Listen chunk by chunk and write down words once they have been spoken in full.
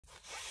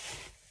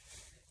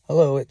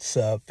Hello, it's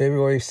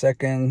February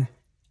 2nd,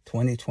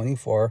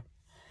 2024.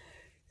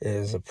 It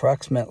is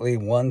approximately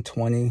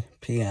 1:20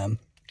 p.m.,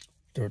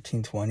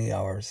 13:20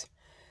 hours.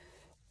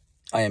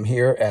 I am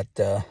here at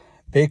the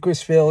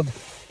Bakersfield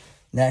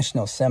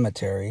National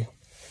Cemetery,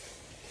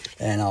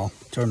 and I'll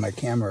turn my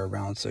camera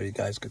around so you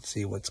guys could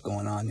see what's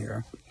going on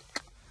here,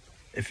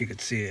 if you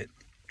could see it.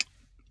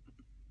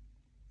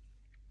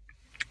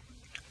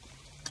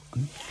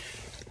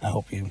 I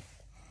hope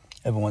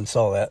everyone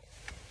saw that.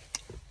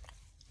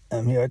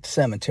 I'm here at the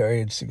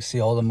cemetery, as you can see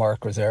all the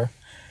markers there.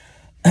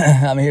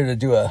 I'm here to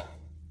do a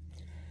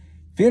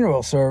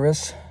funeral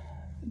service.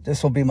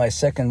 This will be my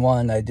second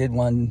one. I did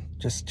one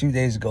just 2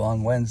 days ago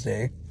on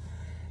Wednesday,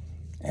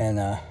 and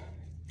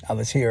I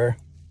was here.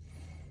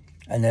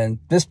 And then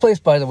this place,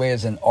 by the way,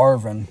 is in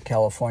Arvin,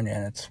 California,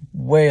 and it's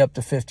way up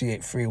the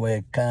 58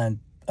 freeway, kind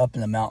of up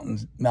in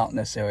the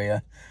mountainous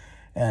area,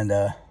 and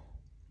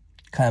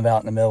kind of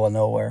out in the middle of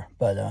nowhere.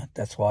 But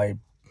that's why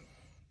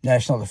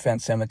National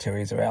Defense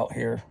cemeteries are out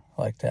here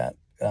like that,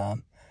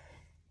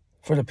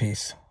 for the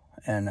peace.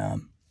 And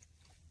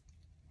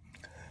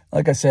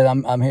like I said,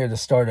 I'm here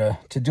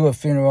to do a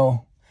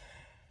funeral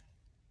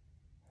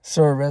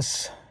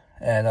service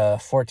at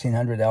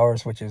 1400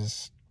 hours, which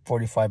is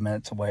 45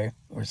 minutes away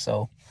or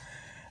so.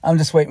 I'm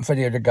just waiting for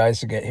the other guys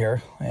to get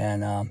here.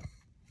 And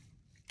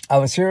I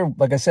was here,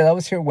 like I said, I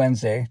was here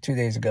Wednesday, 2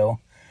 days ago,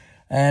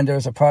 and there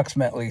was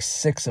approximately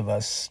 6 of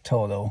us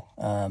total.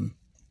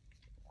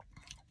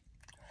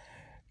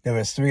 There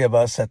was 3 of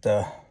us at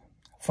the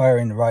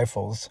firing the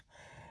rifles.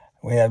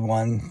 We had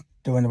one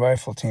doing the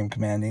rifle team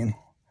commanding,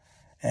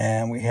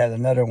 and we had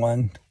another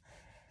one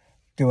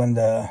doing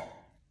the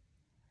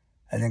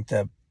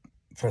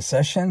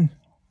procession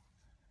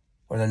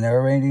or the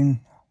narrating.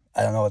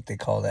 I don't know what they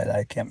call that.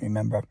 I can't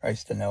remember. I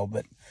used to know,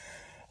 but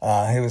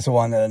he was the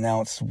one that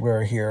announced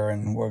we're here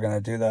and we're going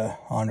to do the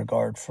honor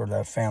guard for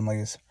the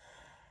families.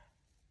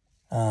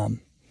 And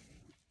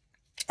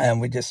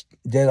we just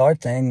did our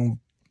thing.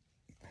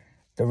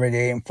 The ready,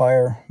 aim,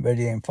 fire,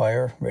 ready, aim,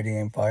 fire, ready,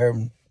 aim, fire.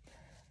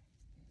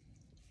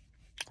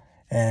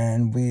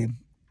 And we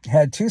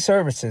had 2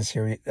 services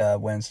here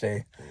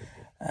Wednesday.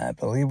 I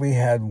believe we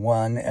had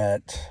one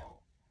at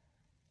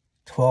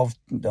 12,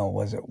 no,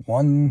 was it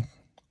 1? I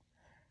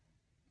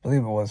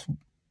believe it was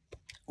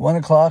 1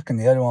 o'clock, and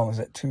the other one was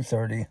at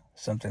 2:30,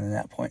 something in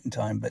that point in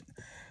time. But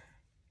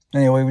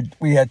anyway,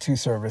 we had 2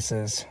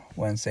 services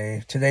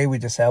Wednesday. Today we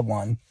just have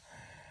one.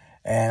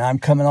 And I'm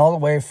coming all the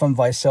way from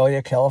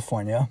Visalia,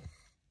 California.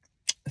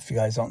 If you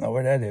guys don't know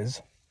where that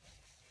is.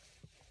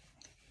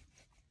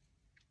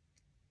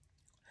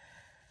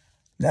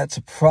 That's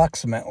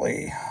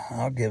approximately,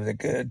 I'll give it a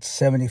good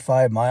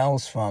 75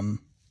 miles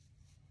from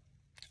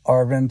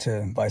Arvin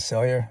to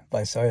Visalia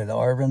to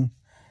Arvin.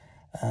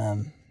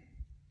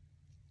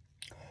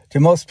 To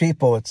most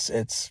people,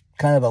 it's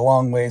kind of a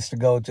long ways to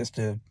go just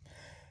to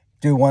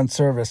do one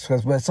service,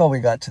 because that's all we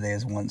got today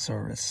is one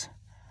service.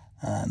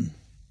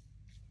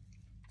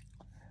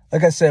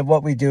 Like I said,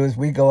 what we do is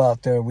we go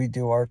out there, we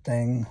do our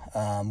thing.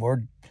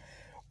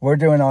 We're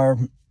doing our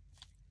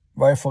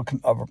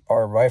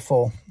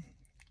rifle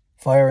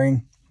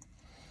firing,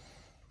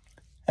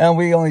 and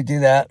we only do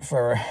that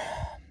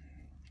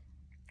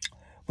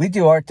we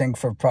do our thing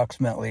for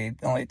approximately, it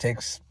only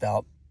takes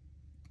about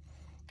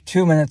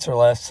 2 minutes or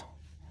less.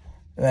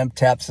 Then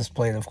taps this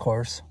plate, of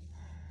course,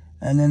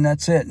 and then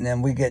that's it. And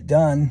then we get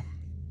done.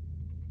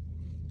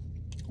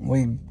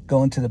 We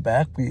go into the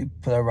back, we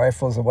put our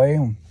rifles away,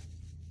 and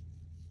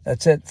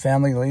that's it.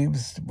 Family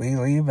leaves, we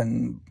leave,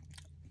 and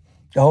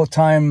the whole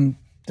time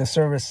the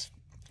service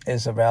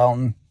is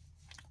around,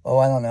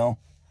 I don't know,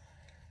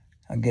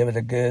 I'll give it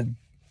a good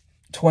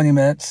 20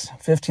 minutes,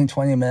 15,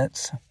 20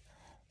 minutes,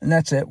 and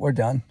that's it. We're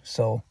done.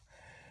 So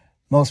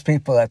most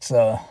people, that's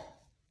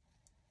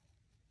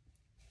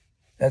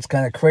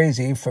kind of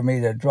crazy for me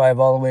to drive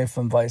all the way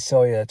from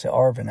Visalia to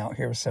Arvin out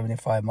here,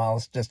 75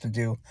 miles, just to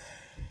do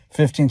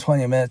 15,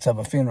 20 minutes of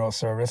a funeral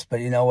service. But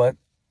you know what?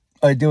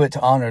 I do it to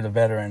honor the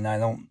veteran. I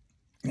don't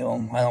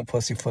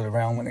pussyfoot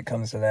around when it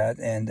comes to that.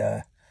 And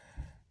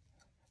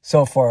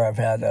so far, I've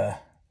had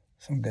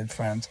some good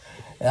friends.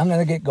 And I'm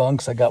going to get going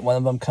because I got one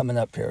of them coming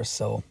up here.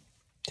 So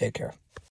take care.